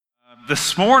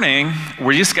This morning,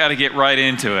 we just got to get right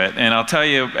into it. And I'll tell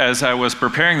you, as I was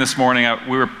preparing this morning,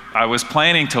 I was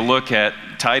planning to look at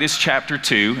Titus chapter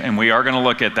 2, and we are going to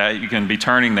look at that. You can be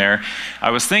turning there.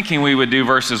 I was thinking we would do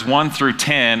verses 1 through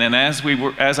 10, and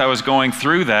as I was going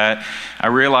through that, I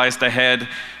realized I had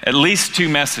at least 2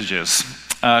 messages.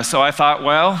 So I thought,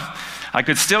 well, I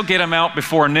could still get them out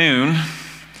before noon,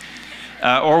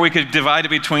 or we could divide it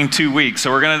between 2 weeks.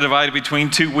 So we're going to divide it between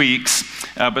 2 weeks.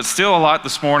 But still a lot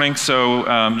this morning, so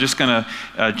I'm just going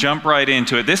to jump right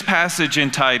into it. This passage in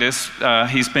Titus,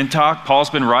 Paul's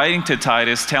been writing to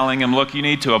Titus, telling him, look, you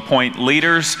need to appoint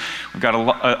leaders. We've got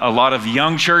a lot of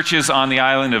young churches on the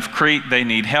island of Crete. They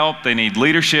need help, they need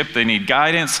leadership, they need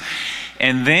guidance.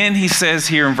 And then he says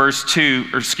here in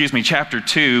chapter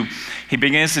 2, he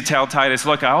begins to tell Titus,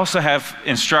 look, I also have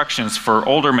instructions for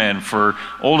older men, for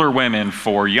older women,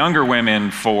 for younger women,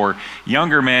 for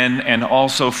younger men, and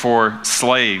also for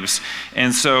slaves.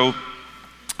 And so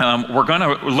we're going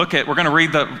to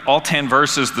read all 10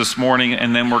 verses this morning,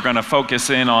 and then we're going to focus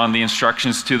in on the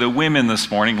instructions to the women this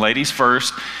morning. Ladies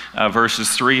first, verses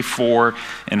 3, 4,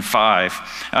 and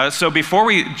 5. So before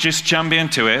we just jump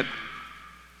into it,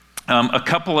 a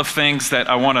couple of things that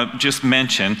I want to just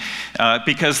mention,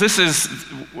 because this is,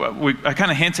 I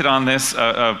kind of hinted on this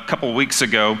a couple of weeks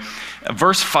ago.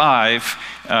 Verse 5,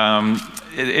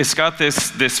 it's got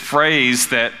this phrase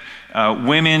that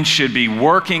women should be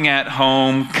working at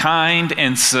home, kind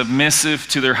and submissive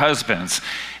to their husbands.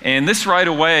 And this right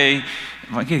away,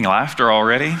 am I getting laughter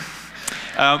already?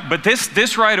 But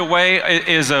this right away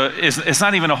it's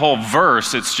not even a whole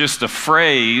verse, it's just a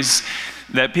phrase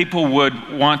that people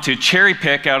would want to cherry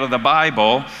pick out of the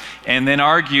Bible and then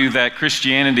argue that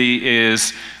Christianity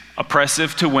is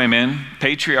oppressive to women,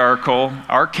 patriarchal,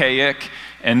 archaic,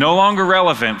 and no longer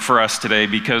relevant for us today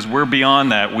because we're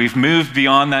beyond that. We've moved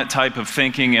beyond that type of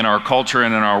thinking in our culture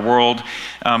and in our world.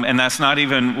 And that's not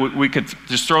even, we could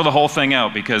just throw the whole thing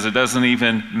out because it doesn't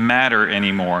even matter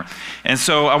anymore. And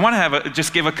so I want to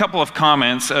just give a couple of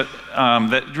comments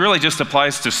that really just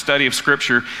applies to study of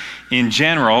Scripture in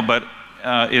general, but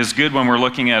is good when we're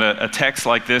looking at a text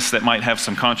like this that might have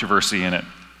some controversy in it.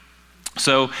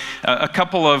 So a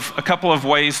couple of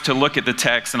ways to look at the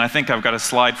text, and I think I've got a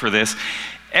slide for this.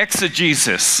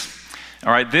 Exegesis.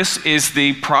 All right, this is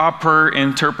the proper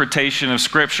interpretation of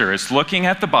Scripture. It's looking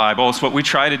at the Bible. It's what we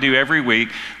try to do every week.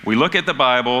 We look at the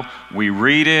Bible, we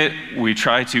read it, we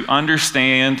try to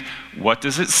understand what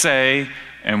does it say,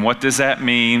 and what does that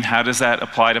mean? How does that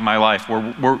apply to my life?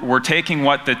 We're taking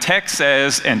what the text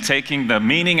says and taking the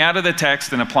meaning out of the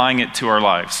text and applying it to our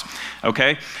lives.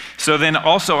 Okay? So then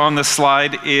also on the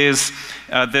slide is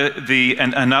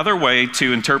another way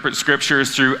to interpret Scripture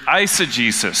is through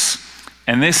eisegesis.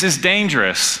 And this is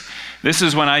dangerous. This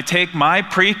is when I take my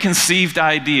preconceived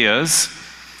ideas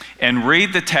and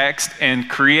read the text and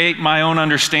create my own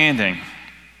understanding.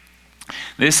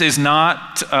 This is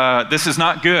not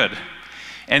good.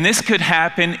 And this could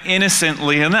happen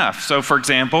innocently enough. So for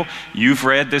example, you've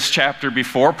read this chapter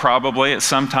before, probably at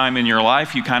some time in your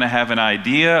life. You kind of have an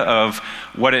idea of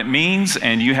what it means,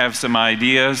 and you have some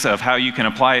ideas of how you can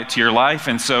apply it to your life.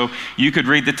 And so you could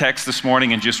read the text this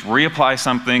morning and just reapply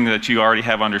something that you already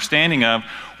have understanding of.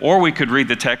 Or we could read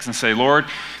the text and say, Lord,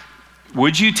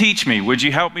 would you teach me? Would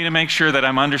you help me to make sure that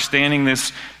I'm understanding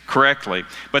this correctly?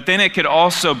 But then it could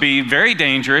also be very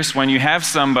dangerous when you have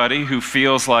somebody who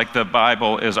feels like the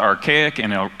Bible is archaic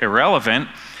and irrelevant,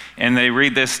 and they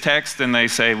read this text and they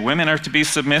say, women are to be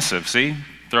submissive. See,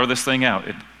 throw this thing out.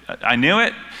 I knew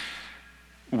it.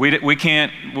 We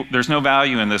can't, there's no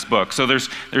value in this book. So there's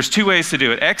 2 ways to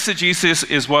do it. Exegesis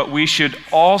is what we should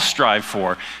all strive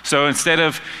for. So instead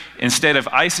of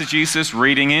eisegesis,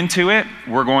 reading into it,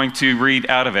 we're going to read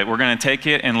out of it. We're going to take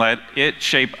it and let it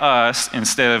shape us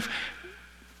instead of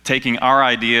taking our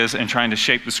ideas and trying to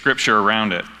shape the Scripture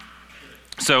around it.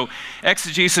 So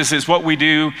exegesis is what we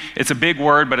do. It's a big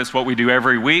word, but it's what we do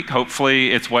every week. Hopefully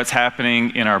it's what's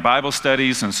happening in our Bible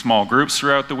studies and small groups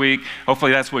throughout the week.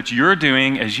 Hopefully that's what you're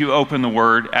doing as you open the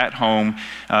Word at home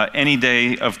any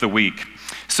day of the week.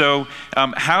 So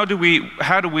how do we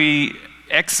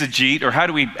exegete, or how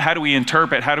do we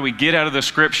interpret, how do we get out of the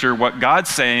Scripture what God's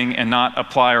saying and not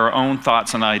apply our own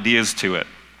thoughts and ideas to it?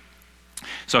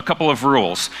 So a couple of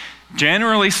rules.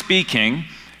 Generally speaking,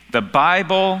 the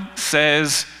Bible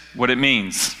says what it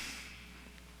means.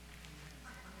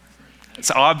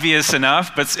 It's obvious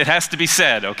enough, but it has to be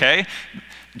said, okay?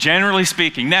 Generally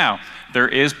speaking. Now, there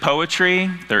is poetry,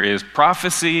 there is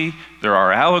prophecy, there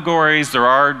are allegories, there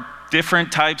are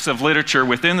different types of literature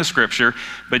within the Scripture,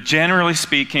 but generally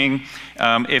speaking,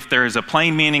 if there is a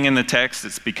plain meaning in the text,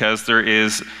 it's because there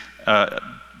is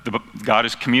God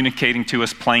is communicating to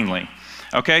us plainly.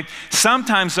 Okay?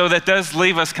 Sometimes, though, that does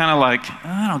leave us kind of like,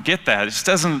 I don't get that. It just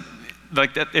doesn't,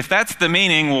 like, that. If that's the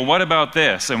meaning, well, what about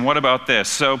this? And what about this?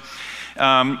 So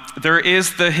there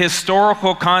is the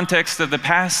historical context of the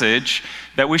passage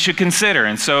that we should consider.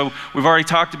 And so we've already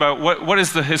talked about what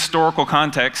is the historical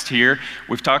context here.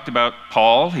 We've talked about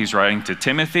Paul. He's writing to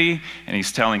Timothy, and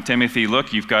he's telling Timothy,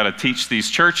 look, you've got to teach these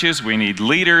churches. We need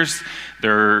leaders.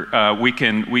 We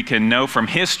can know from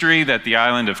history that the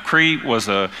island of Crete was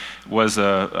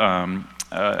an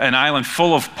island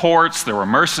full of ports. There were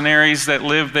mercenaries that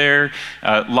lived there.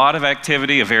 A lot of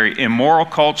activity, a very immoral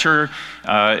culture.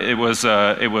 It was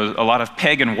a lot of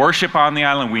pagan worship on the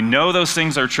island. We know those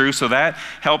things are true, so that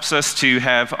helps us to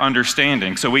have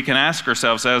understanding. So we can ask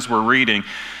ourselves as we're reading,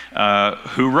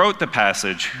 who wrote the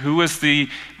passage? Who was the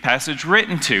passage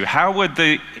written to? How would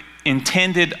the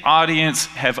intended audience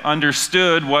have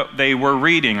understood what they were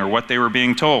reading or what they were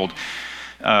being told?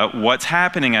 What's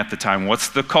happening at the time? What's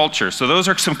the culture? So those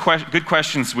are some good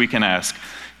questions we can ask.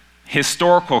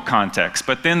 Historical context,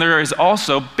 but then there is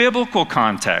also biblical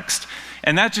context.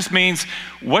 And that just means,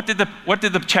 what did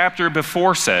the chapter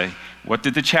before say? What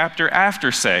did the chapter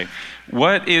after say?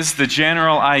 What is the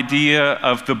general idea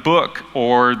of the book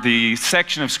or the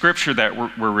section of Scripture that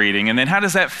we're reading? And then how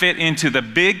does that fit into the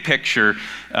big picture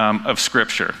of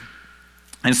Scripture?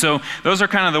 And so those are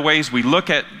kind of the ways we look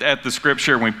at the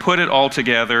Scripture and we put it all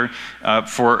together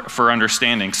for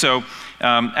understanding. So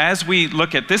as we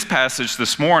look at this passage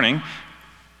this morning,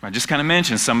 I just kind of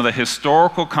mentioned some of the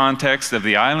historical context of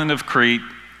the island of Crete.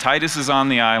 Titus is on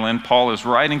the island. Paul is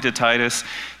writing to Titus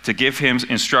to give him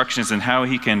instructions on how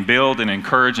he can build and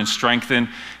encourage and strengthen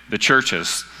the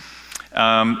churches.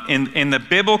 In the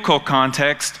biblical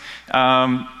context,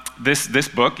 this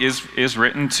book is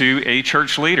written to a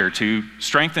church leader, to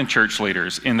strengthen church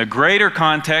leaders. In the greater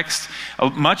context,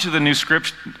 much of the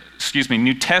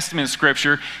New Testament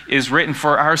Scripture is written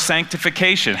for our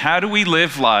sanctification. How do we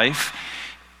live life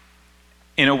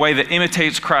in a way that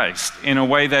imitates Christ, in a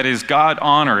way that is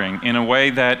God-honoring, in a way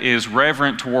that is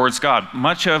reverent towards God?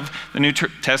 Much of the New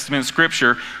Testament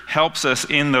Scripture helps us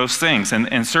in those things.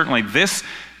 And certainly this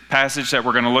passage that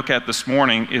we're going to look at this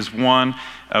morning is one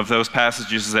of those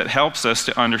passages that helps us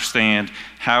to understand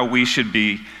how we should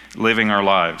be living our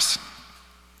lives.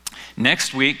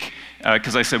 Next week,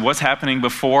 because I said what's happening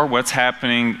before, what's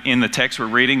happening in the text we're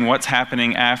reading, what's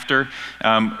happening after,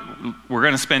 we're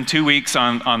going to spend 2 weeks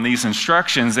on these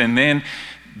instructions, and then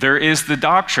there is the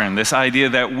doctrine, this idea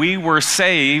that we were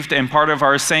saved, and part of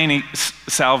our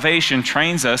salvation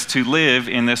trains us to live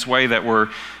in this way that we're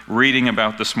reading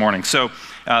about this morning. So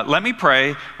let me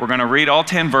pray. We're going to read all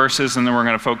 10 verses, and then we're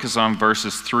going to focus on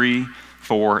verses 3,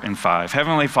 4, and 5.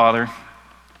 Heavenly Father,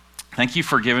 thank you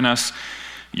for giving us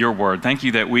your word. Thank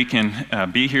you that we can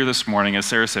be here this morning. As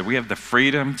Sarah said, we have the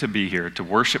freedom to be here, to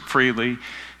worship freely,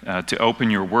 to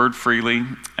open your word freely.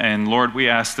 And Lord, we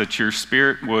ask that your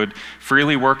Spirit would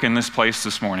freely work in this place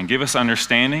this morning. Give us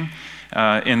understanding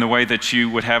in the way that you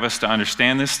would have us to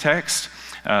understand this text.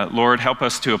 Lord, help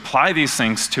us to apply these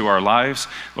things to our lives.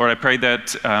 Lord, I pray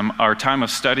that our time of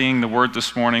studying the word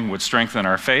this morning would strengthen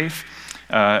our faith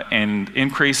and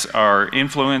increase our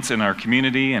influence in our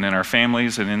community and in our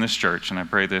families and in this church. And I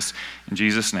pray this in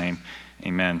Jesus' name,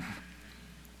 amen.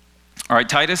 All right,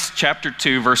 Titus chapter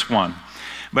 2, verse 1.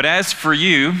 But as for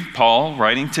you, Paul,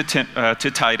 writing to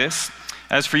Titus,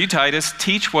 as for you, Titus,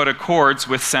 teach what accords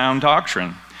with sound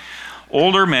doctrine.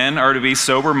 Older men are to be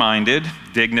sober-minded,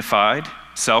 dignified,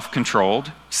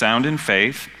 self-controlled, sound in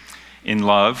faith, in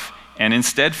love, and in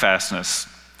steadfastness.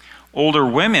 Older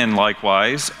women,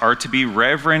 likewise, are to be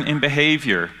reverent in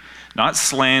behavior, not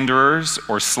slanderers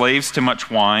or slaves to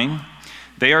much wine.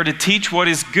 They are to teach what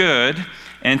is good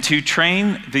and to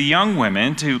train the young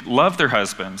women to love their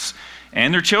husbands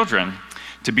and their children,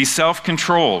 to be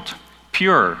self-controlled,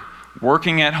 pure,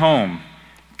 working at home,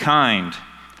 kind,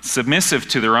 submissive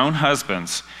to their own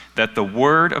husbands, that the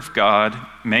word of God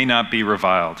may not be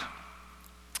reviled.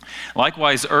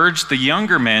 Likewise, urge the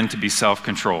younger men to be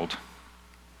self-controlled.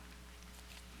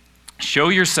 Show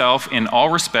yourself in all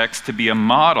respects to be a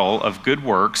model of good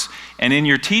works, and in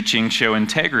your teaching show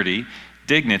integrity,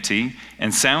 dignity,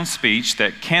 and sound speech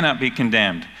that cannot be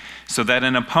condemned, so that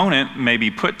an opponent may be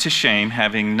put to shame,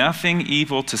 having nothing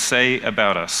evil to say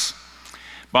about us.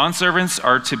 Bondservants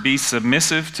are to be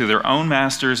submissive to their own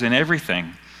masters in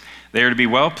everything. They are to be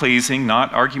well-pleasing,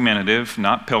 not argumentative,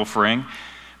 not pilfering,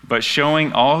 but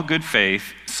showing all good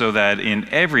faith, so that in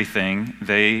everything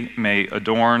they may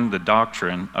adorn the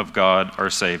doctrine of God our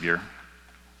Savior.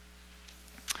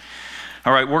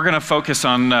 All right, we're going to focus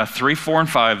on 3, 4, and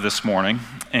 5 this morning,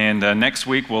 and next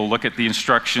week we'll look at the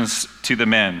instructions to the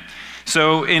men.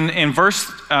 So in verse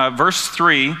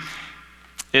 3,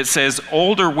 it says,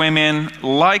 older women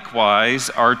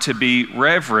likewise are to be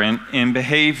reverent in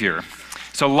behavior.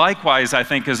 So likewise, I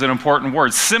think, is an important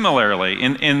word. Similarly,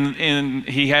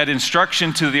 he had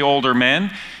instruction to the older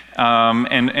men,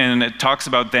 and it talks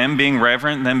about them being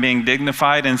reverent, them being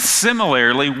dignified, and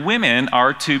similarly, women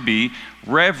are to be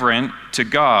reverent to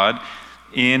God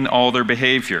in all their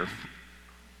behavior.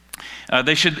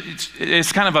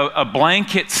 It's kind of a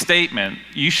blanket statement.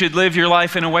 You should live your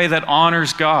life in a way that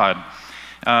honors God.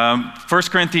 1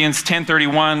 Corinthians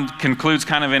 10:31 concludes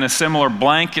kind of in a similar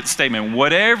blanket statement.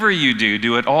 Whatever you do,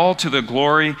 do it all to the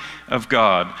glory of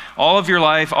God. All of your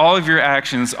life, all of your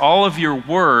actions, all of your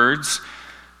words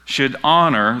should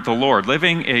honor the Lord,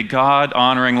 living a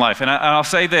God-honoring life. And I'll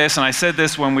say this, and I said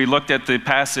this when we looked at the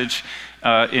passage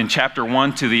in chapter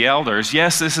 1 to the elders.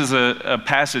 Yes, this is a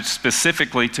passage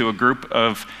specifically to a group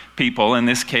of people, in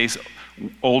this case,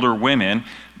 older women,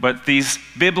 but these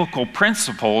biblical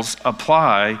principles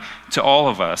apply to all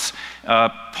of us.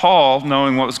 Paul,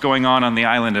 knowing what was going on the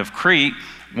island of Crete,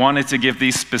 wanted to give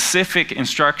these specific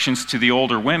instructions to the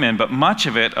older women, but much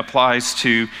of it applies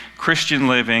to Christian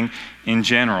living in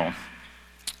general.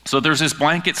 So there's this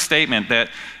blanket statement that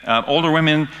older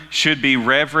women should be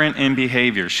reverent in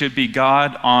behavior, should be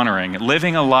God-honoring,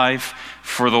 living a life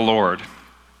for the Lord.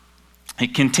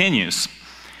 It continues,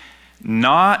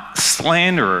 not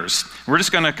slanderers. We're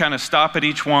just going to kind of stop at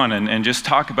each one and just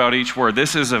talk about each word.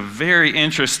 This is a very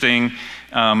interesting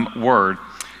word.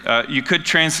 You could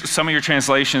some of your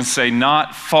translations say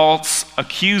not false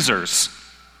accusers.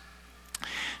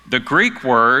 The Greek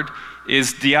word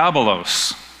is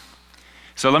diabolos.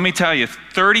 So let me tell you,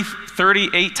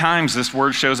 38 times this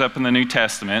word shows up in the New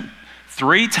Testament.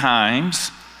 3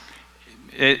 times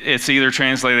it's either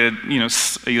translated,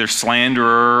 either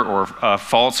slanderer or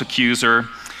false accuser.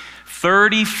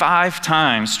 35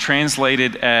 times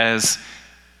translated as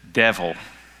devil.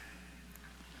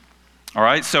 All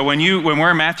right, so when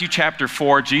we're in Matthew chapter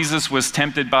 4, Jesus was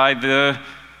tempted by the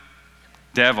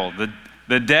devil.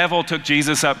 The devil took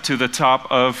Jesus up to the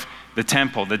top of the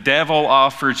temple. The devil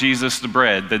offered Jesus the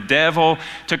bread. The devil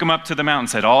took him up to the mountain and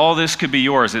said, all this could be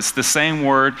yours. It's the same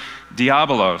word,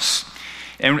 diabolos.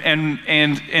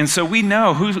 And so we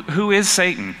know who is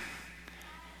Satan.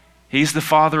 He's the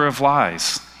father of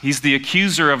lies. He's the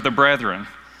accuser of the brethren.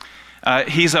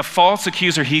 He's a false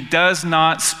accuser. He does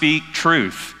not speak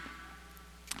truth.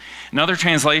 And other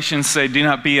translations say, do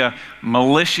not be a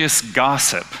malicious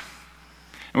gossip.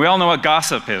 And we all know what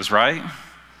gossip is, right?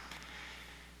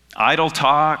 Idle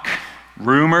talk,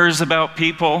 rumors about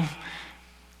people,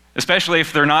 especially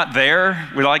if they're not there.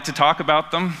 We like to talk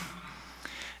about them.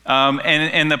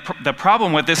 And the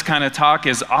problem with this kind of talk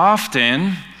is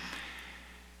often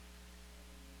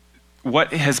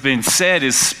what has been said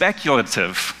is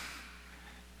speculative.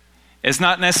 It's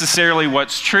not necessarily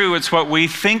what's true, it's what we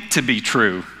think to be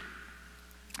true.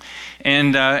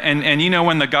 And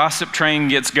when the gossip train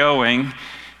gets going,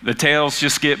 the tales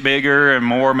just get bigger and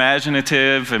more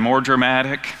imaginative and more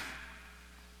dramatic.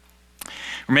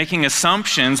 We're making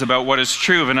assumptions about what is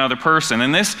true of another person.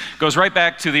 And this goes right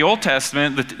back to the Old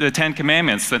Testament, the 10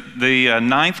 Commandments. The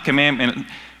 9th commandment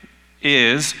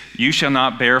is, you shall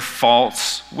not bear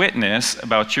false witness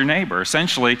about your neighbor.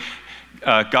 Essentially,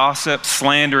 gossip,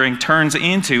 slandering turns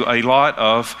into a lot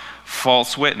of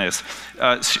false witness.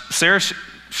 Sarah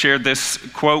shared this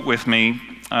quote with me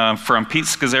from Pete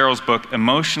Scazzero's book,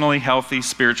 Emotionally Healthy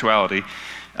Spirituality.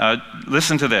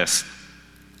 Listen to this.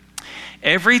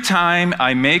 Every time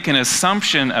I make an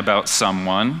assumption about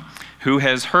someone who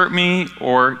has hurt me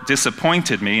or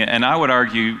disappointed me, and I would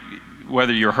argue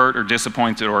whether you're hurt or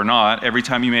disappointed or not, every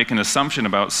time you make an assumption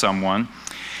about someone,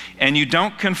 and you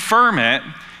don't confirm it,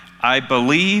 I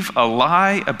believe a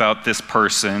lie about this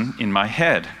person in my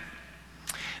head.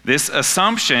 This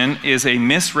assumption is a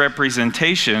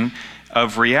misrepresentation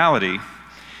of reality.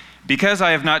 Because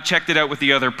I have not checked it out with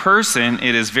the other person,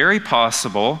 it is very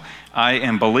possible I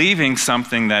am believing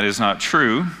something that is not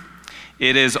true.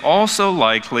 It is also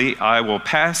likely I will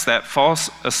pass that false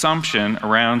assumption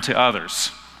around to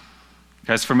others. You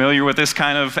guys familiar with this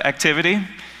kind of activity?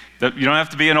 You don't have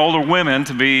to be an older woman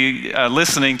to be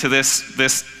listening to this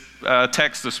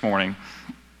text this morning.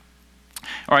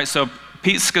 All right, so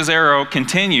Pete Scazzero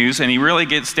continues, and he really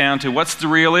gets down to what's the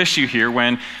real issue here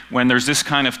when there's this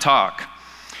kind of talk.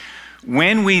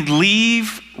 When we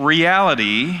leave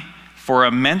reality for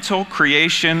a mental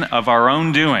creation of our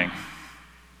own doing,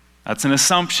 that's an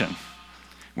assumption.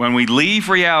 When we leave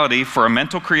reality for a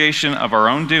mental creation of our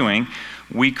own doing,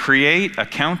 we create a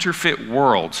counterfeit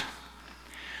world.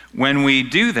 When we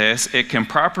do this, it can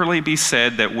properly be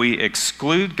said that we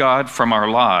exclude God from our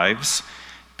lives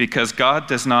because God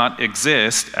does not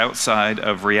exist outside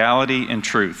of reality and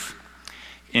truth.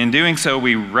 In doing so,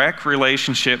 we wreck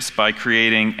relationships by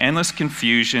creating endless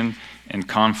confusion and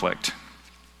conflict.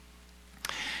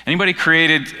 Anybody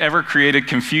ever created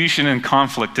confusion and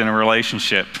conflict in a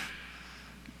relationship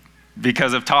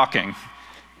because of talking,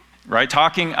 right?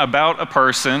 Talking about a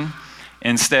person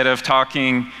instead of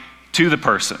talking to the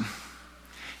person.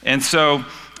 And so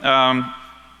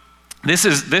this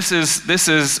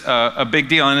is a big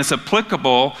deal, and it's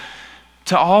applicable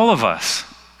to all of us.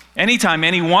 Anytime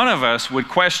any one of us would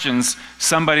question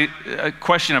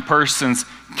a person's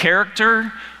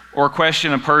character or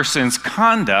question a person's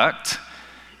conduct,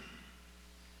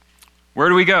 where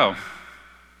do we go?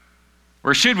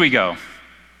 Where should we go?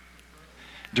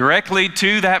 Directly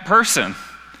to that person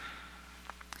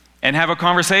and have a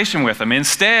conversation with them.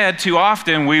 Instead, too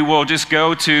often, we will just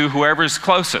go to whoever's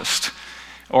closest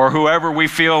or whoever we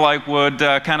feel like would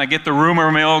kind of get the rumor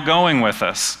mill going with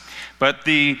us. But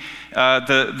the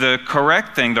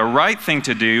correct thing, the right thing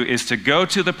to do is to go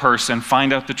to the person,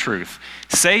 find out the truth.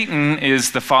 Satan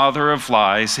is the father of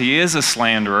lies. He is a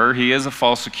slanderer. He is a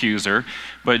false accuser.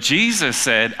 But Jesus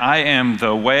said, I am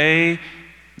the way,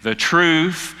 the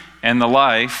truth, and the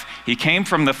life. He came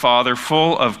from the Father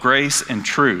full of grace and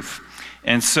truth.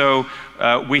 And so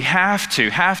we have to,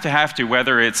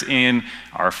 whether it's in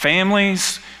our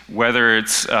families, whether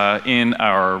it's in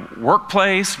our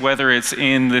workplace, whether it's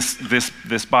in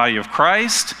this body of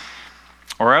Christ,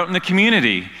 or out in the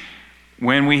community,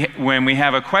 when we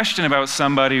have a question about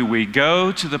somebody, we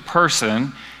go to the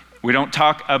person. We don't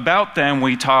talk about them,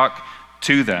 we talk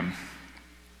to them.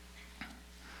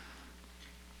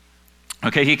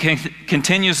 Okay, he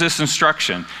continues this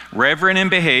instruction. Reverent in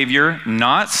behavior,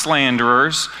 not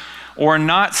slanderers, or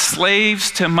not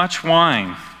slaves to much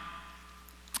wine.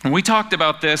 And we talked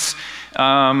about this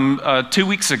 2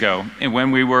 weeks ago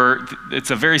when it's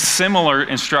a very similar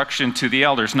instruction to the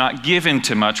elders, not given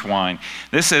to much wine.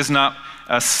 This is not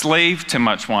a slave to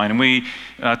much wine. And we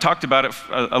talked about it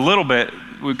a little bit.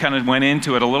 We kind of went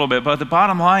into it a little bit. But the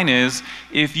bottom line is,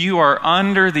 if you are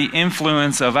under the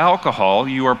influence of alcohol,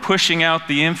 you are pushing out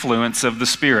the influence of the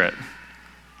Spirit.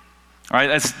 All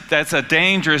right, that's a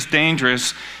dangerous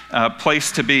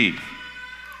place to be.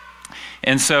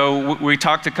 And so we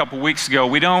talked a couple weeks ago,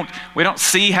 we don't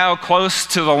see how close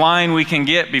to the line we can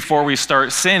get before we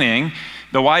start sinning.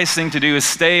 The wise thing to do is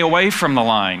stay away from the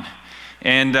line.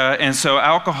 And so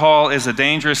alcohol is a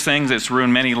dangerous thing. It's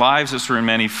ruined many lives. It's ruined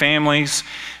many families.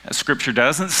 Scripture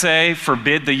doesn't say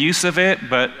forbid the use of it,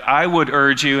 but I would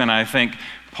urge you, and I think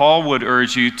Paul would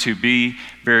urge you, to be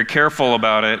very careful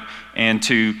about it and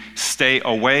to stay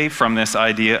away from this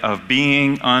idea of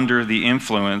being under the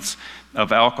influence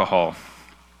of alcohol.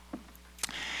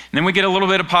 And then we get a little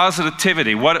bit of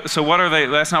positivity. So what are they?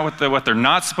 That's not what they're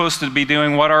not supposed to be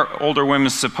doing. What are older women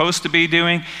supposed to be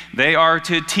doing? They are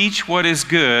to teach what is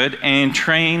good and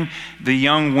train the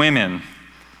young women.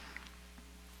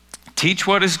 Teach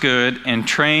what is good and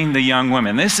train the young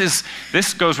women. This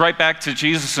goes right back to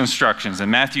Jesus' instructions in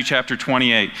Matthew chapter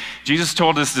 28. Jesus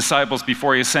told his disciples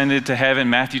before he ascended to heaven,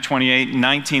 Matthew 28,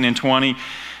 19 and 20,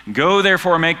 "Go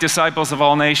therefore make disciples of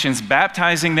all nations,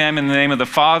 baptizing them in the name of the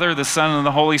Father, the Son, and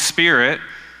the Holy Spirit."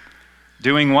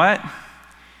 Doing what?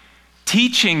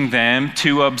 Teaching them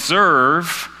to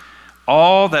observe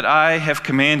all that I have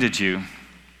commanded you.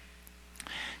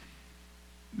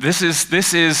 This is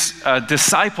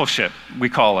discipleship, we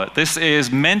call it. This is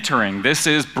mentoring. This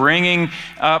is bringing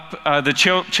up the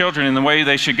children in the way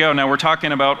they should go. Now, we're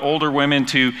talking about older women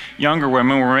to younger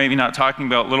women. We're maybe not talking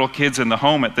about little kids in the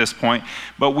home at this point,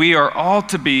 but we are all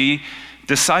to be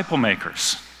disciple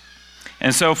makers.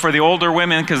 And so for the older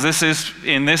women, because this is,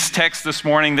 in this text this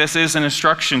morning, this is an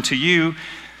instruction to you,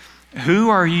 who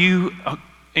are you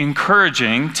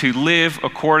encouraging to live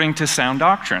according to sound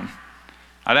doctrine?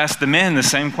 I'd ask the men the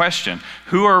same question.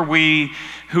 Who are we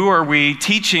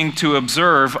teaching to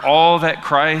observe all that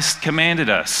Christ commanded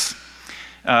us?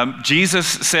 Jesus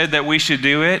said that we should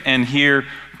do it, and here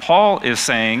Paul is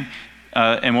saying,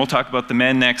 and we'll talk about the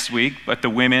men next week, but the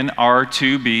women are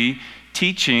to be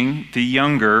teaching the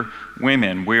younger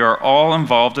women. We are all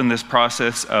involved in this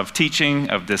process of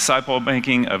teaching, of disciple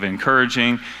making, of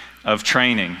encouraging, of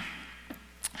training.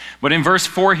 But in verse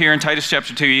 4 here in Titus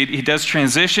chapter 2, he does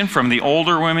transition from the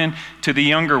older women to the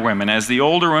younger women. As the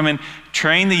older women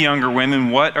train the younger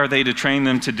women, what are they to train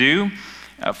them to do?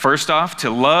 First off, to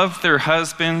love their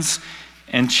husbands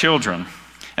and children.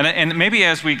 And maybe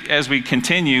as we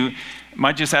continue,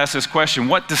 might just ask this question: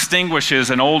 what distinguishes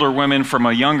an older woman from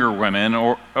a younger woman,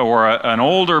 or an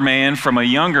older man from a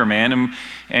younger man?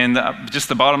 And just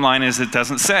the bottom line is, it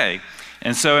doesn't say.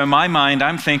 And so in my mind,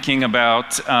 I'm thinking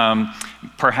about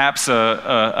perhaps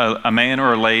a man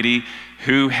or a lady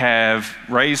who have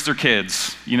raised their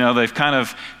kids. You know,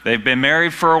 they've been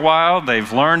married for a while,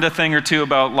 they've learned a thing or two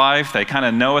about life, they kind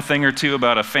of know a thing or two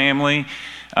about a family.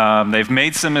 They've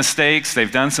made some mistakes,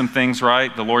 they've done some things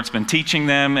right, the Lord's been teaching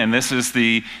them, and this is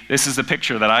the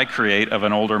picture that I create of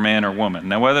an older man or woman.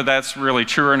 Now, whether that's really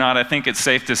true or not, I think it's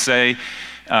safe to say,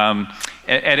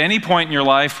 at any point in your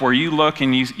life where you look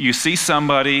and you see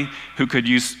somebody who could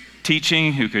use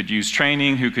teaching, who could use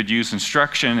training, who could use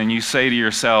instruction, and you say to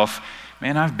yourself,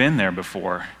 man, I've been there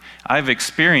before, I've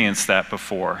experienced that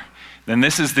before, then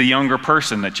this is the younger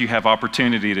person that you have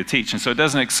opportunity to teach. And so it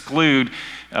doesn't exclude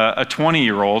a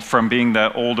 20-year-old from being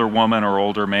the older woman or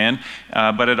older man,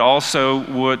 but it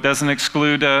also doesn't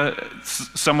exclude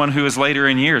someone who is later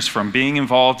in years from being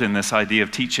involved in this idea of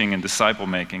teaching and disciple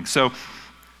making. So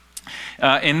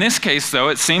in this case, though,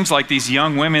 it seems like these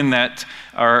young women that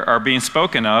are being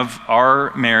spoken of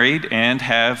are married and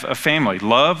have a family,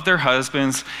 love their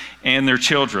husbands and their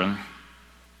children.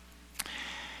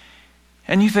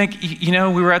 And you think, you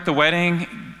know, we were at the wedding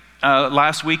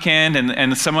last weekend,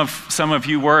 and some of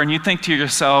you were, and you think to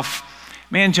yourself,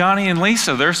 man, Johnny and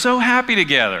Lisa, they're so happy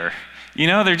together. You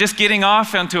know, they're just getting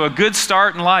off into a good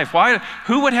start in life.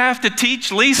 Who would have to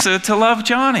teach Lisa to love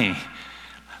Johnny?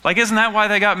 Like, isn't that why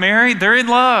they got married? They're in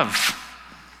love.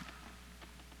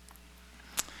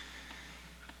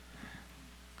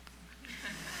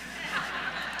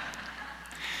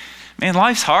 Man,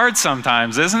 life's hard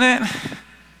sometimes, isn't it?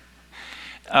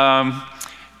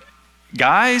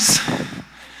 Guys,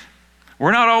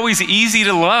 we're not always easy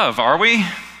to love, are we?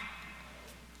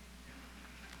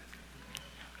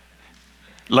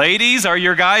 Ladies, are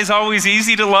your guys always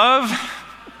easy to love?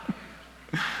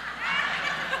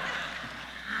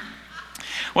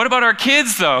 What about our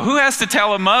kids, though? Who has to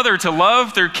tell a mother to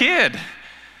love their kid?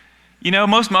 You know,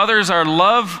 most mothers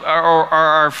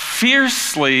are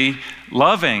fiercely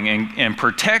loving and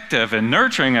protective and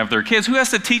nurturing of their kids. Who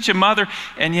has to teach a mother?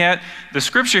 And yet, the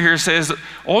scripture here says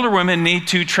older women need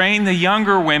to train the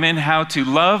younger women how to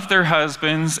love their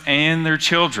husbands and their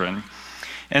children.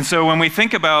 And so when we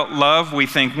think about love, we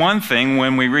think one thing.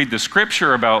 When we read the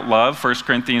scripture about love, 1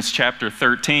 Corinthians chapter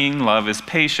 13, love is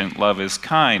patient, love is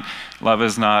kind, love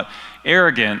is not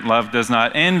arrogant, love does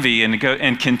not envy,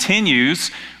 and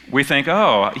continues, we think,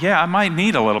 oh, yeah, I might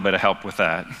need a little bit of help with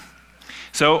that.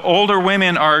 So older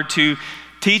women are to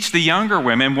teach the younger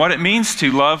women what it means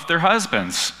to love their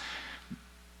husbands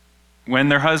when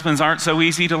their husbands aren't so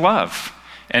easy to love,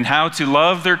 and how to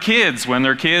love their kids when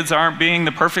their kids aren't being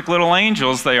the perfect little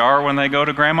angels they are when they go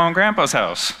to grandma and grandpa's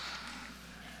house.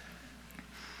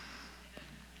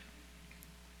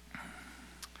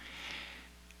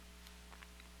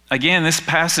 Again, this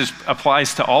passage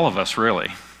applies to all of us, really.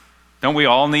 Don't we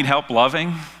all need help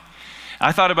loving?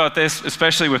 I thought about this,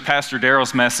 especially with Pastor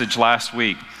Daryl's message last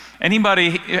week.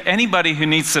 Anybody who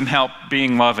needs some help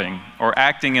being loving or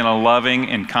acting in a loving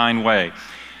and kind way,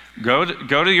 go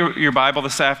to your Bible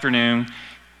this afternoon,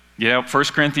 get out 1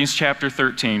 Corinthians chapter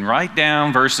 13, write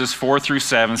down verses 4 through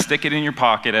 7, stick it in your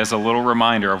pocket as a little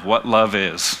reminder of what love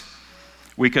is.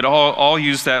 We could all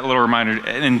use that little reminder.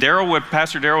 And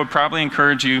Pastor Daryl would probably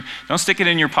encourage you, don't stick it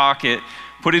in your pocket,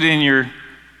 put it in your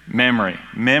memory.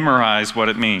 Memorize what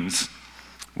it means.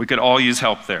 We could all use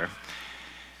help there.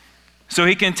 So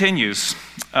he continues.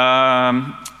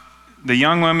 The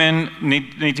young women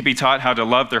need to be taught how to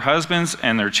love their husbands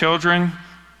and their children,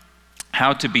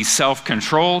 how to be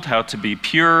self-controlled, how to be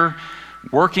pure,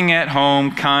 working at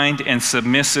home, kind, and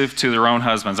submissive to their own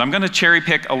husbands. I'm going to cherry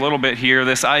pick a little bit here.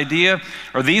 These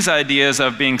ideas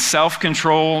of being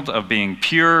self-controlled, of being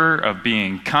pure, of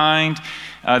being kind.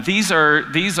 These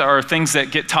are things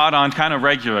that get taught on kind of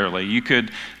regularly. You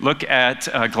could look at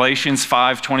Galatians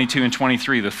 5:22 and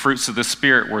 23, the fruits of the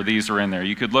Spirit, where these are in there.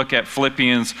 You could look at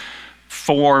Philippians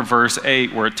 4 verse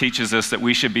 8, where it teaches us that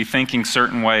we should be thinking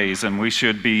certain ways and we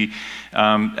should be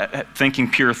thinking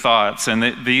pure thoughts.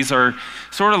 And these are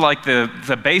sort of like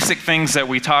the basic things that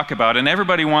we talk about. And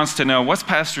everybody wants to know, what's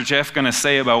Pastor Jeff going to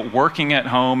say about working at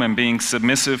home and being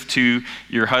submissive to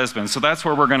your husband? So that's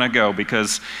where we're going to go,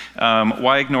 because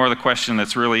why ignore the question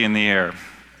that's really in the air?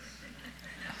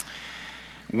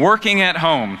 Working at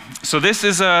home. So this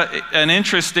is an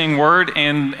interesting word,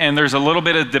 and there's a little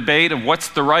bit of debate of what's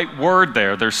the right word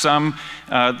there. There's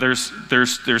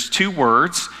two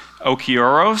words,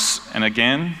 okioros, and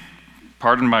again,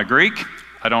 pardon my Greek,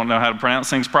 I don't know how to pronounce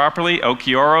things properly,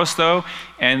 okioros though,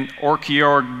 and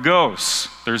orkiorgos.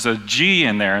 There's a G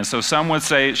in there, and so some would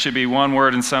say it should be one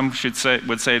word, and some would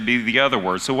say it'd be the other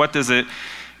word. So what does it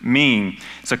mean?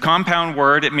 It's a compound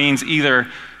word. It means either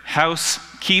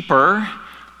housekeeper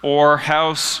or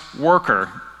house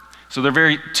worker. So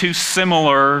they're two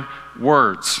similar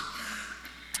words.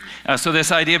 So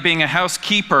this idea of being a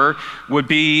housekeeper would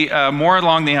be more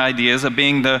along the ideas of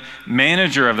being the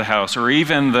manager of the house, or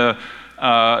even the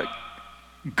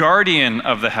guardian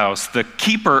of the house, the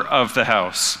keeper of the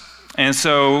house. And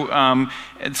so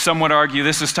some would argue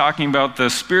this is talking about the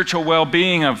spiritual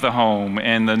well-being of the home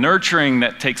and the nurturing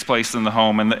that takes place in the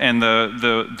home, and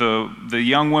the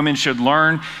young women should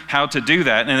learn how to do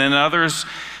that. And then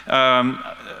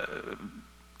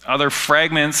other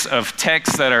fragments of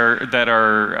text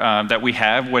that we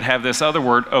have would have this other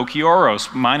word,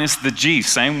 okioros, minus the G.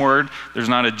 Same word, there's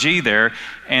not a G there,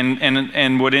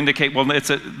 and would indicate, well,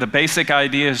 the basic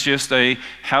idea is just a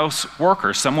house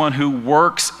worker, someone who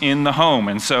works in the home.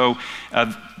 And so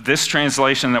this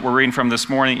translation that we're reading from this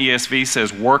morning, ESV,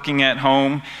 says working at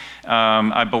home.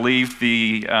 I believe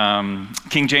the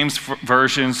King James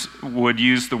versions would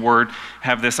use the word,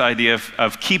 have this idea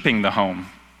of keeping the home.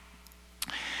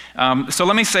 So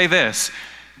let me say this.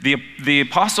 The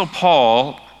Apostle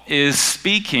Paul is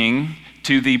speaking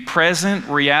to the present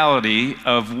reality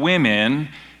of women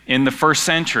in the first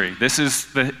century. This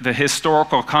is the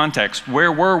historical context.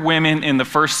 Where were women in the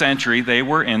first century? They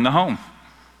were in the home.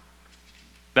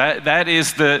 That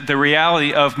is the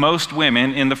reality of most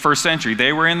women in the first century.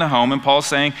 They were in the home, and Paul's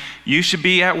saying, you should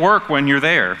be at work when you're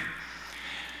there.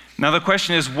 Now the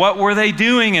question is, what were they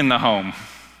doing in the home?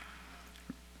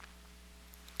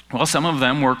 Well, some of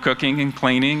them were cooking and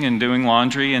cleaning and doing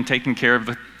laundry and taking care of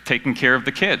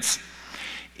the kids.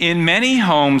 In many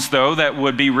homes, though, that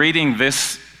would be reading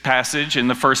this passage in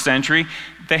the first century,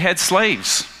 they had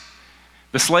slaves.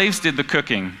 The slaves did the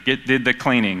cooking, did the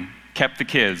cleaning, kept the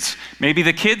kids. Maybe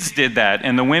the kids did that,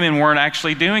 and the women weren't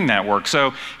actually doing that work.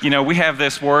 So, we have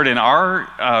this word in our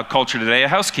culture today, a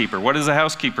housekeeper. What does a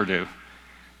housekeeper do?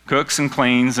 Cooks and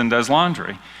cleans and does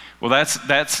laundry. Well, that's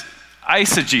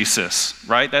eisegesis,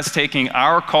 right? That's taking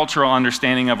our cultural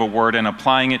understanding of a word and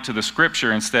applying it to the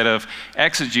scripture instead of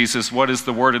exegesis, what is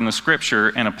the word in the scripture,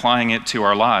 and applying it to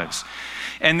our lives.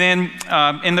 And then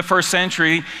in the first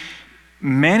century,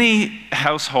 many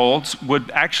households would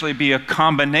actually be a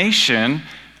combination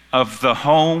of the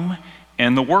home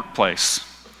and the workplace.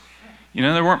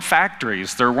 There weren't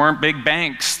factories, there weren't big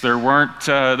banks, there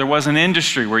was an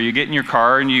industry where you get in your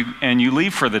car and you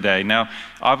leave for the day. Now,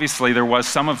 obviously there was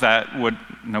some of that,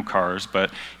 no cars, but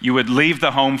you would leave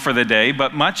the home for the day,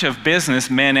 but much of business,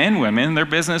 men and women, their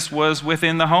business was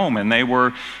within the home, and they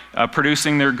were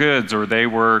producing their goods, or they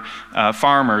were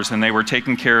farmers, and they were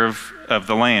taking care of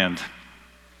the land.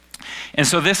 And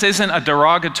so this isn't a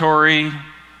derogatory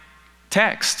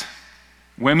text.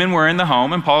 Women were in the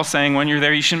home, and Paul's saying when you're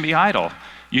there, you shouldn't be idle.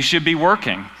 You should be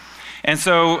working. And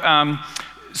so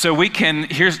we can,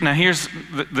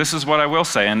 this is what I will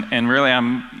say, and really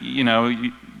I'm,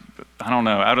 I don't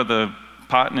know, out of the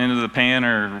pot and into the pan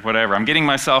or whatever. I'm getting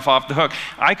myself off the hook.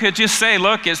 I could just say,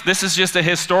 look, this is just a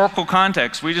historical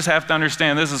context. We just have to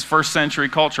understand this is first century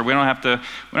culture. We don't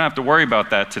have to worry about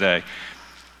that today.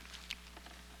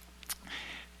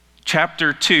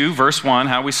 Chapter 2, verse 1,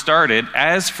 how we started,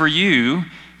 as for you,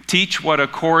 teach what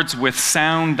accords with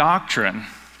sound doctrine.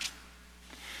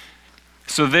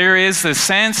 So there is a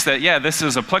sense that, this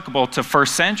is applicable to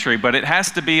first century, but it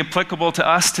has to be applicable to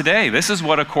us today. This is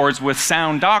what accords with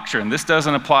sound doctrine. This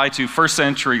doesn't apply to first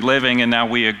century living and now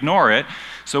we ignore it.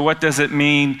 So what does it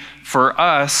mean for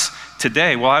us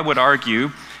today? Well, I would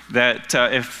argue that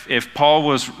if Paul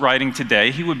was writing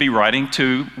today, he would be writing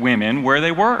to women where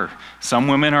they were. Some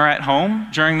women are at home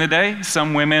during the day.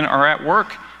 Some women are at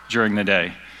work during the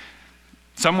day.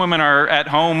 Some women are at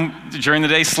home during the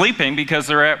day sleeping because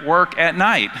they're at work at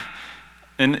night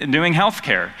and doing health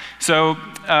care. So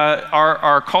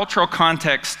our cultural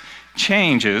context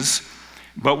changes,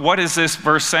 but what is this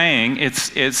verse saying?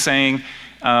 It's saying,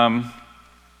 don't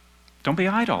be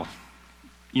idle.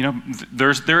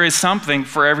 There is something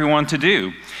for everyone to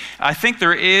do. I think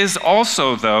there is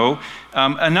also, though,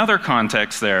 another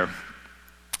context there.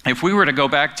 If we were to go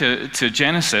back to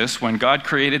Genesis, when God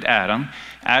created Adam,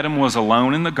 Adam was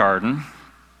alone in the garden,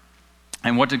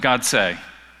 and what did God say?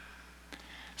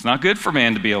 It's not good for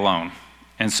man to be alone,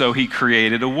 and so he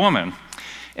created a woman.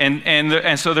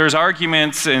 And so there's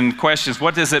arguments and questions.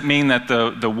 What does it mean that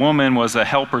the woman was a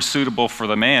helper suitable for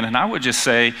the man? And I would just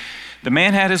say, the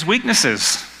man had his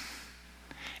weaknesses,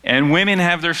 and women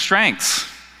have their strengths.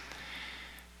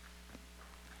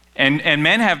 And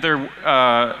men have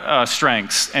their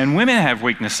strengths, and women have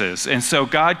weaknesses. And so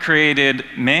God created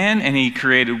men and he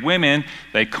created women.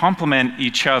 They complement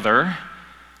each other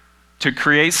to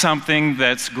create something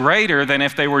that's greater than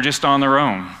if they were just on their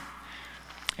own.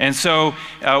 And so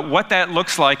what that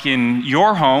looks like in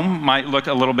your home might look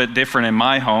a little bit different in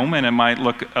my home, and it might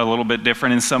look a little bit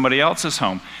different in somebody else's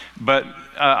home. But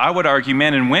I would argue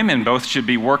men and women both should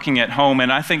be working at home,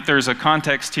 and I think there's a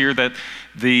context here that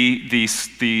the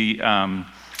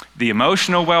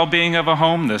emotional well-being of a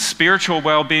home, the spiritual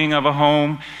well-being of a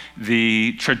home,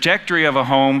 the trajectory of a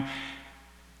home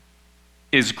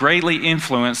is greatly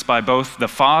influenced by both the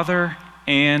father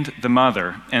and the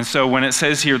mother. And so when it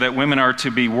says here that women are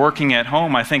to be working at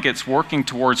home, I think it's working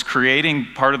towards creating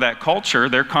part of that culture,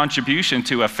 their contribution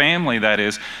to a family that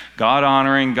is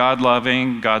God-honoring,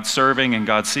 God-loving, God-serving, and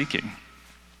God-seeking.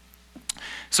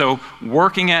 So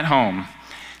working at home,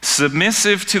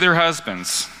 submissive to their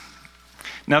husbands.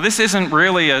 Now this isn't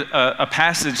really a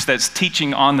passage that's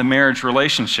teaching on the marriage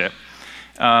relationship.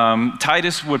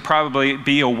 Titus would probably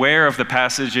be aware of the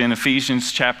passage in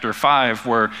Ephesians chapter 5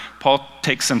 where Paul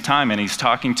takes some time and he's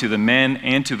talking to the men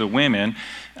and to the women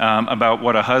about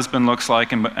what a husband looks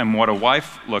like and what a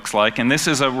wife looks like. And this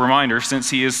is a reminder, since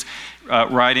he is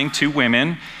writing to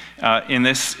women in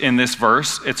this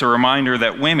verse, it's a reminder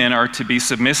that women are to be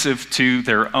submissive to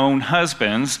their own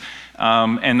husbands.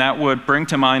 And that would bring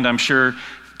to mind, I'm sure,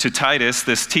 to Titus,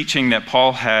 this teaching that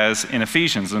Paul has in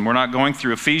Ephesians. And we're not going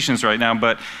through Ephesians right now,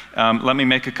 but let me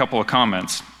make a couple of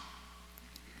comments.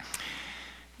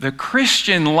 The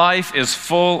Christian life is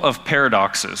full of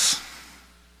paradoxes,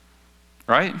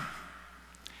 right?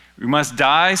 We must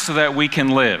die so that we can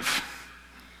live.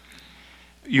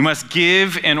 You must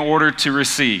give in order to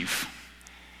receive.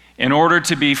 In order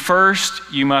to be first,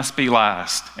 you must be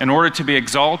last. In order to be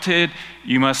exalted,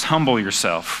 you must humble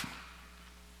yourself.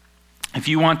 If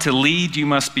you want to lead, you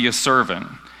must be a servant.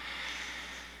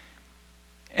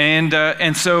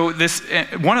 And so this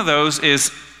one of those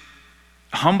is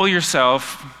humble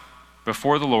yourself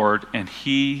before the Lord, and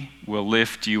He will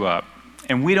lift you up.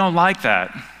 And we don't like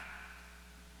that.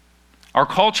 Our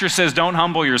culture says don't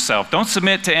humble yourself. Don't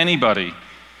submit to anybody,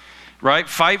 right?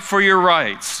 Fight for your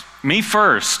rights. Me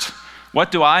first.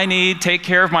 What do I need? Take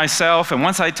care of myself. And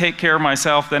once I take care of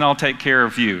myself, then I'll take care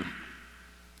of you.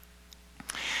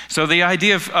 So the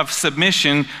idea of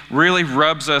submission really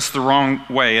rubs us the wrong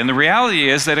way. And the reality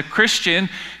is that a Christian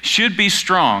should be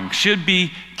strong, should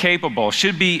be capable,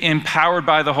 should be empowered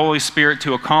by the Holy Spirit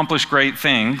to accomplish great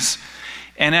things,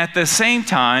 and at the same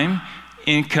time,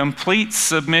 in complete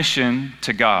submission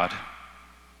to God.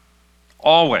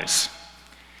 Always.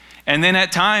 And then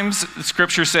at times, the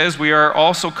Scripture says we are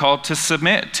also called to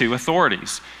submit to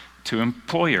authorities, to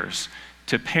employers,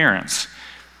 to parents,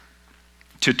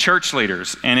 to church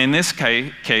leaders, and in this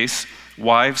case,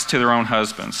 wives to their own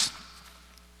husbands.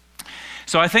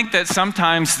 So I think that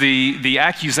sometimes the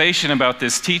accusation about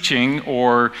this teaching,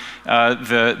 or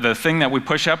the thing that we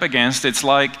push up against, it's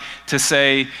like to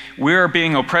say we are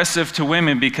being oppressive to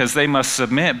women because they must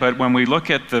submit. But when we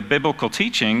look at the biblical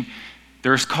teaching,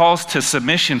 there's calls to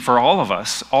submission for all of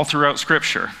us, all throughout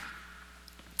Scripture.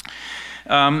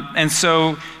 And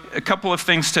so a couple of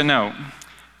things to note.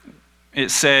 It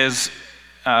says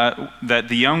that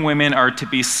the young women are to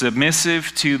be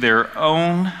submissive to their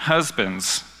own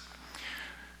husbands.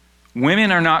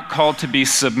 Women are not called to be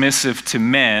submissive to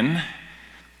men,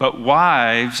 but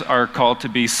wives are called to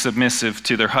be submissive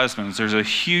to their husbands. There's a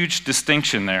huge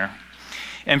distinction there.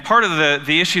 And part of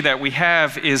the issue that we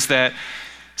have is that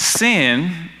sin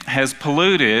has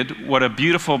polluted what a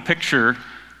beautiful picture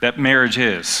that marriage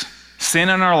is. Sin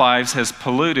in our lives has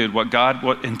polluted what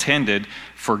God intended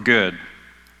for good.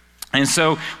 And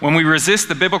so when we resist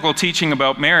the biblical teaching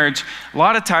about marriage, a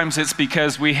lot of times it's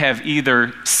because we have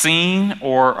either seen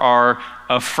or are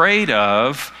afraid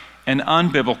of an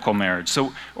unbiblical marriage,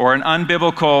 or an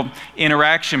unbiblical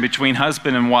interaction between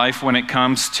husband and wife when it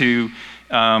comes to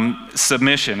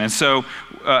submission. And so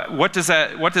what does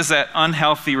that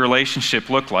unhealthy relationship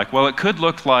look like? Well, it could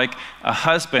look like a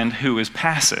husband who is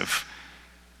passive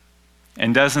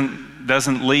and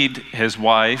doesn't lead his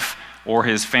wife or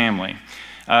his family.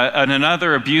 And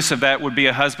another abuse of that would be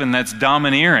a husband that's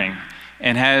domineering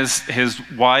and has his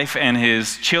wife and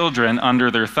his children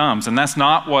under their thumbs. And that's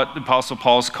not what the Apostle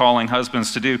Paul's calling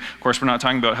husbands to do. Of course, we're not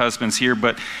talking about husbands here,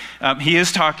 but he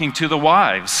is talking to the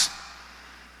wives.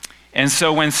 And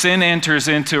so when sin enters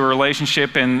into a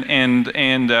relationship and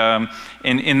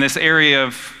in this area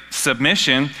of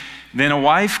submission, then a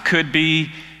wife could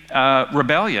be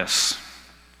rebellious,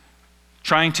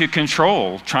 trying to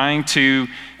control, trying to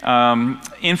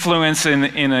influence in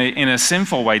a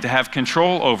sinful way, to have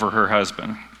control over her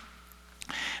husband.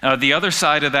 The other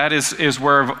side of that is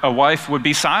where a wife would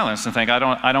be silenced and think, I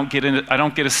don't get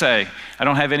a say. I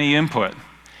don't have any input.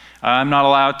 I'm not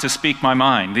allowed to speak my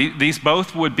mind. These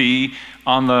both would be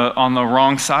on the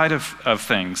wrong side of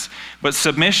things. But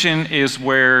submission is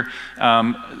where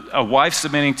a wife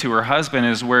submitting to her husband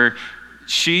is where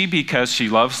she, because she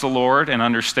loves the Lord and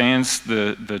understands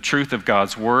the truth of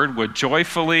God's word, would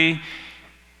joyfully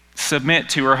submit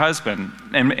to her husband.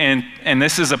 And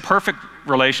this is a perfect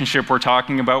relationship we're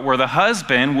talking about, where the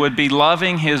husband would be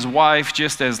loving his wife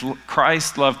just as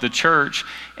Christ loved the church,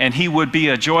 and he would be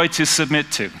a joy to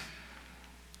submit to.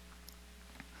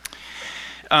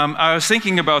 I was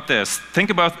thinking about this.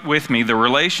 Think about with me the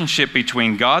relationship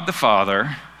between God the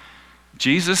Father,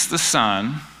 Jesus the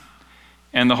Son,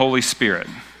 and the Holy Spirit.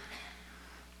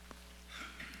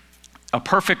 A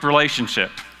perfect relationship,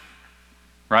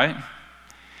 right?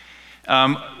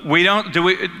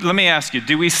 Let me ask you,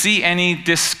 do we see any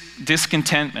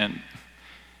discontentment?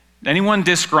 Anyone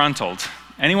disgruntled?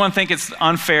 Anyone think it's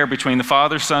unfair between the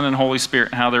Father, Son, and Holy Spirit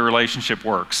and how their relationship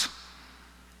works?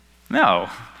 No.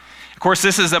 Of course,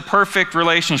 this is a perfect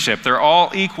relationship. They're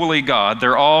all equally God.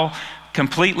 They're all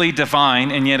completely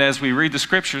divine, and yet as we read the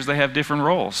scriptures, they have different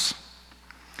roles.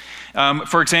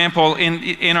 For example,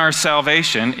 in our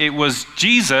salvation, it was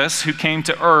Jesus who came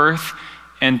to earth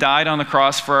and died on the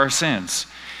cross for our sins.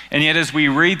 And yet as we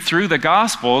read through the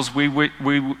Gospels, we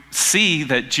see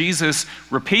that Jesus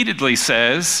repeatedly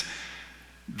says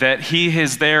that he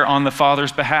is there on the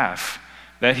Father's behalf,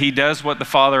 that he does what the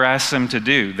Father asks him to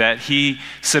do, that he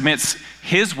submits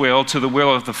his will to the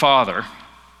will of the Father.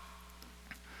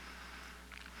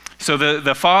 So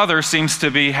the Father seems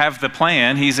to have the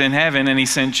plan. He's in heaven, and he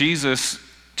sent Jesus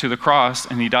to the cross,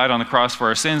 and he died on the cross for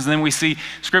our sins. And then we see,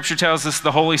 Scripture tells us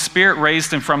the Holy Spirit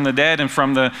raised him from the dead, and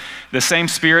from the same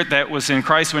Spirit that was in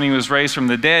Christ when he was raised from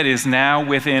the dead is now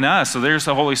within us. So there's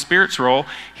the Holy Spirit's role.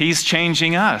 He's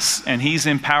changing us, and he's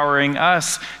empowering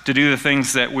us to do the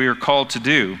things that we are called to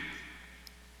do.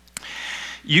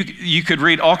 You could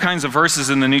read all kinds of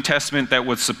verses in the New Testament that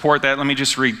would support that. Let me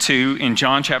just read two. In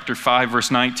John chapter 5,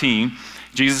 verse 19,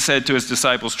 Jesus said to his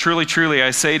disciples, "Truly, truly, I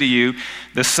say to you,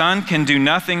 the Son can do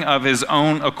nothing of his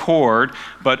own accord,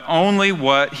 but only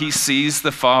what he sees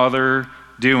the Father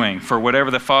doing. For whatever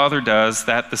the Father does,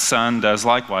 that the Son does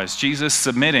likewise." Jesus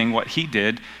submitting what he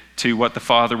did to what the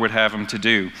Father would have him to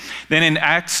do. Then in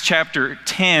Acts chapter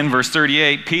 10, verse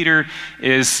 38, Peter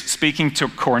is speaking to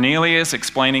Cornelius,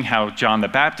 explaining how John the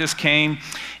Baptist came,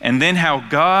 and then how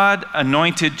God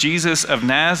anointed Jesus of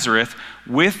Nazareth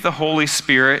with the Holy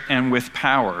Spirit and with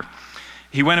power.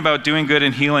 He went about doing good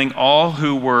and healing all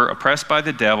who were oppressed by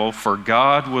the devil, for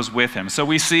God was with him. So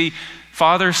we see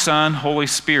Father, Son, Holy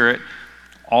Spirit,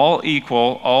 all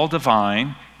equal, all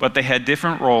divine, but they had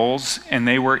different roles, and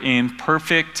they were in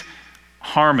perfect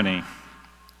harmony.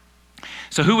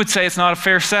 So who would say it's not a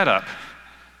fair setup?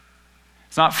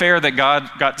 It's not fair that God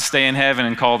got to stay in heaven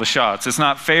and call the shots. It's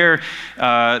not fair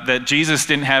that Jesus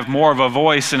didn't have more of a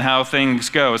voice in how things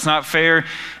go. It's not fair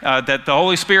that the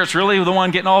Holy Spirit's really the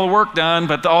one getting all the work done,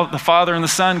 but the Father and the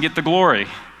Son get the glory.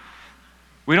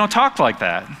 We don't talk like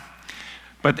that.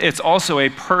 But it's also a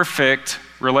perfect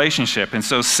relationship. And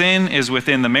so sin is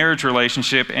within the marriage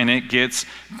relationship, and it gets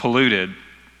polluted.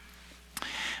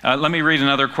 Let me read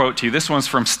another quote to you. This one's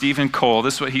from Stephen Cole.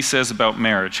 This is what he says about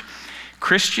marriage.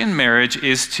 "Christian marriage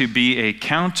is to be a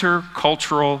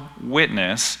counter-cultural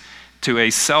witness to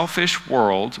a selfish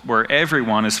world where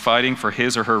everyone is fighting for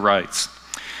his or her rights.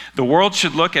 The world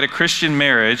should look at a Christian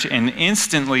marriage and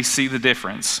instantly see the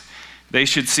difference. They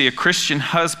should see a Christian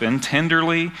husband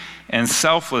tenderly and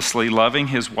selflessly loving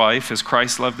his wife as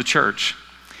Christ loved the church.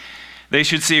 They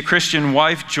should see a Christian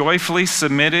wife joyfully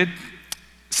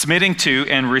submitting to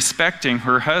and respecting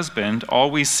her husband,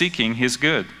 always seeking his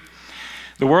good.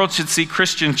 The world should see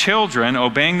Christian children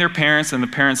obeying their parents, and the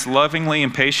parents lovingly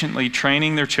and patiently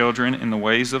training their children in the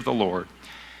ways of the Lord."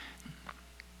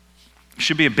 There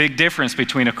should be a big difference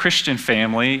between a Christian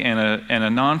family and a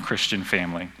non-Christian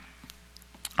family.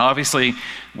 Obviously,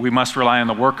 we must rely on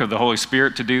the work of the Holy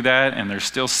Spirit to do that, and there's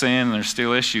still sin and there's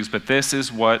still issues, but this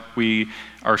is what we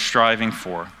are striving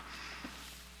for.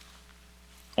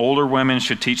 Older women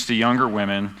should teach the younger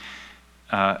women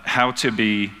how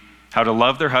to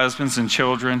love their husbands and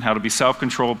children, how to be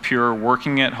self-controlled, pure,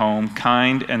 working at home,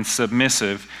 kind, and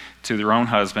submissive to their own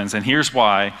husbands. And here's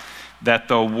why: that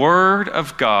the word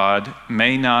of God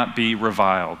may not be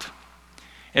reviled.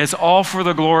 It's all for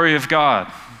the glory of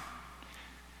God.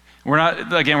 We're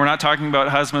not talking about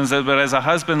husbands, but as a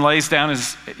husband lays down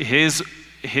his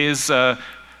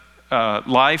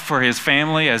life for his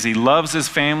family, as he loves his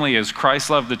family, as Christ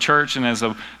loved the church, and as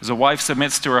a wife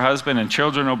submits to her husband and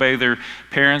children obey their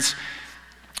parents.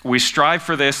 We strive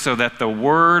for this so that the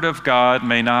word of God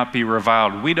may not be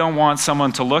reviled. We don't want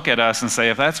someone to look at us and say,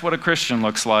 if that's what a Christian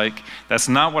looks like, that's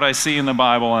not what I see in the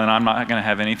Bible, and I'm not going to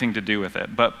have anything to do with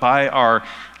it. But by our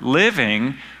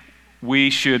living, we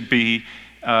should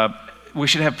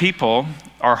have people,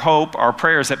 our hope, our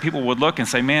prayers, that people would look and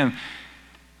say, man,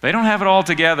 they don't have it all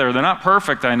together. They're not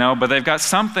perfect, I know, but they've got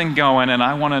something going, and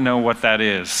I want to know what that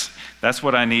is. That's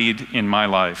what I need in my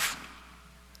life.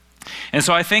 And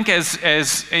so I think as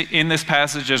in this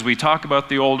passage, as we talk about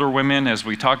the older women, as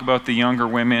we talk about the younger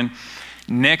women,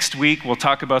 next week we'll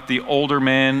talk about the older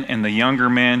men and the younger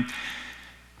men.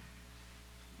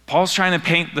 Paul's trying to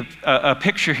paint a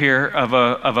picture here of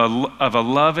a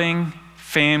loving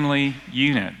family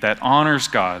unit that honors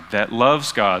God, that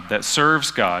loves God, that serves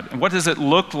God. And what does it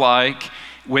look like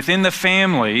within the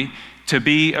family to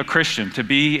be a Christian, to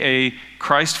be a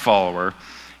Christ follower?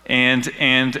 And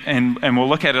we'll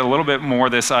look at it a little bit more,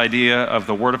 this idea of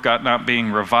the Word of God not being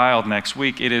reviled next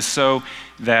week. It is so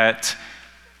that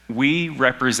we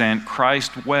represent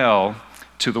Christ well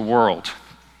to the world.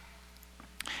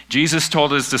 Jesus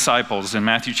told his disciples in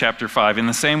Matthew chapter 5, in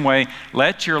the same way,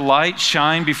 let your light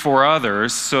shine before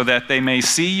others so that they may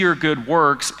see your good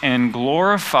works and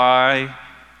glorify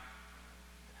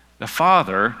the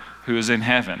Father who is in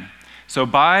heaven. So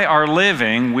by our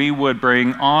living, we would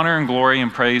bring honor and glory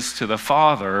and praise to the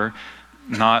Father,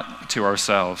 not to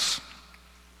ourselves.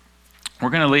 We're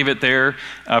going to leave it there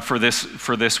for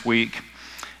this week.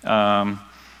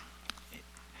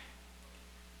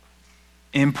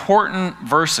 Important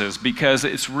verses, because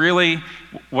it's really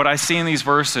what I see in these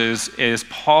verses is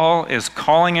Paul is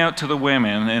calling out to the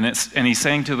women, and he's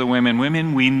saying to the women,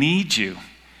 we need you.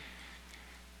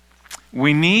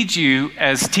 We need you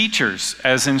as teachers,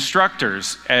 as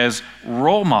instructors, as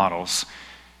role models.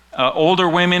 Older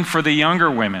women for the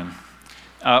younger women.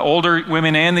 Older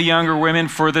women and the younger women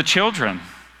for the children.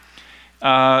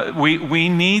 We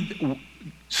need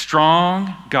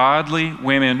strong, godly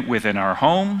women within our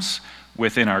homes,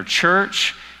 within our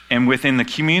church, and within the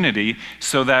community,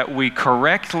 so that we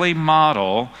correctly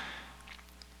model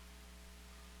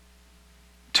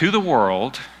to the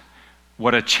world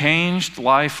what a changed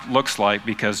life looks like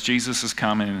because Jesus has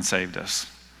come in and saved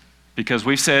us. Because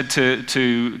we've said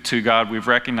to God, we've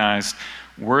recognized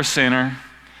we're a sinner,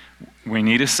 we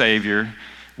need a Savior,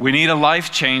 we need a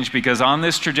life change, because on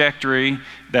this trajectory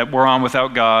that we're on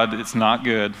without God, it's not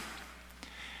good.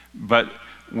 But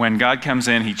when God comes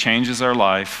in, he changes our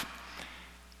life.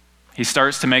 He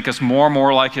starts to make us more and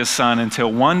more like his Son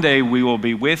until one day we will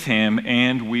be with him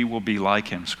and we will be like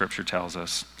him, Scripture tells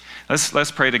us.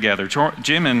 Let's pray together.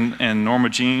 Jim and Norma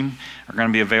Jean are going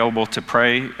to be available to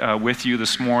pray with you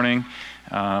this morning.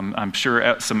 I'm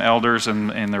sure some elders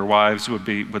and their wives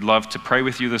would love to pray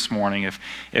with you this morning.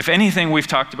 If anything we've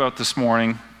talked about this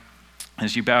morning,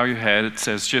 as you bow your head, it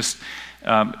says just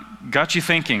got you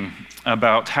thinking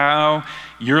about how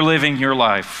you're living your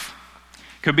life.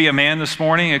 It could be a man this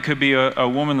morning. It could be a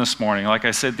woman this morning. Like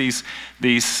I said, these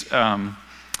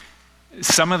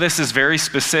some of this is very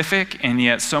specific, and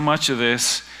yet so much of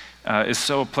this is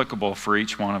so applicable for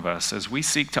each one of us. As we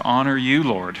seek to honor you,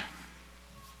 Lord,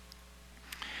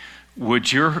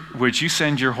 would you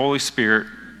send your Holy Spirit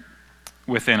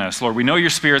within us? Lord, we know your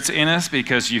Spirit's in us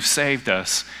because you've saved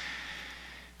us.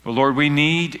 But Lord, we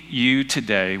need you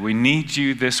today. We need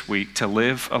you this week to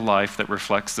live a life that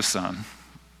reflects the Son.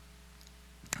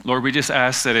 Lord, we just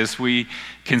ask that as we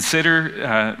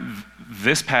consider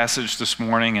this passage this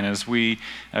morning, and as we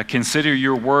consider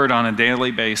your word on a daily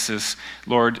basis,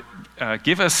 Lord,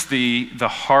 give us the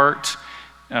heart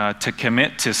to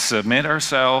commit to submit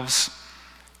ourselves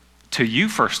to you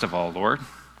first of all, Lord.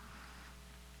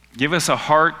 Give us a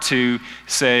heart to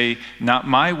say, not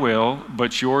my will,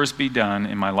 but yours be done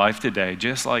in my life today,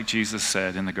 just like Jesus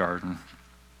said in the garden.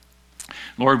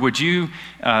 Lord, would you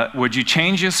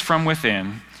change us from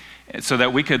within so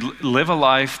that we could live a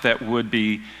life that would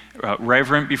be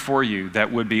reverent before you,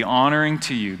 that would be honoring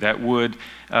to you, that would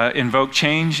invoke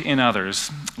change in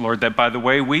others. Lord, that by the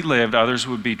way we lived, others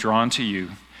would be drawn to you.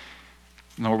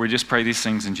 Lord, we just pray these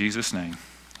things in Jesus' name.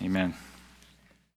 Amen.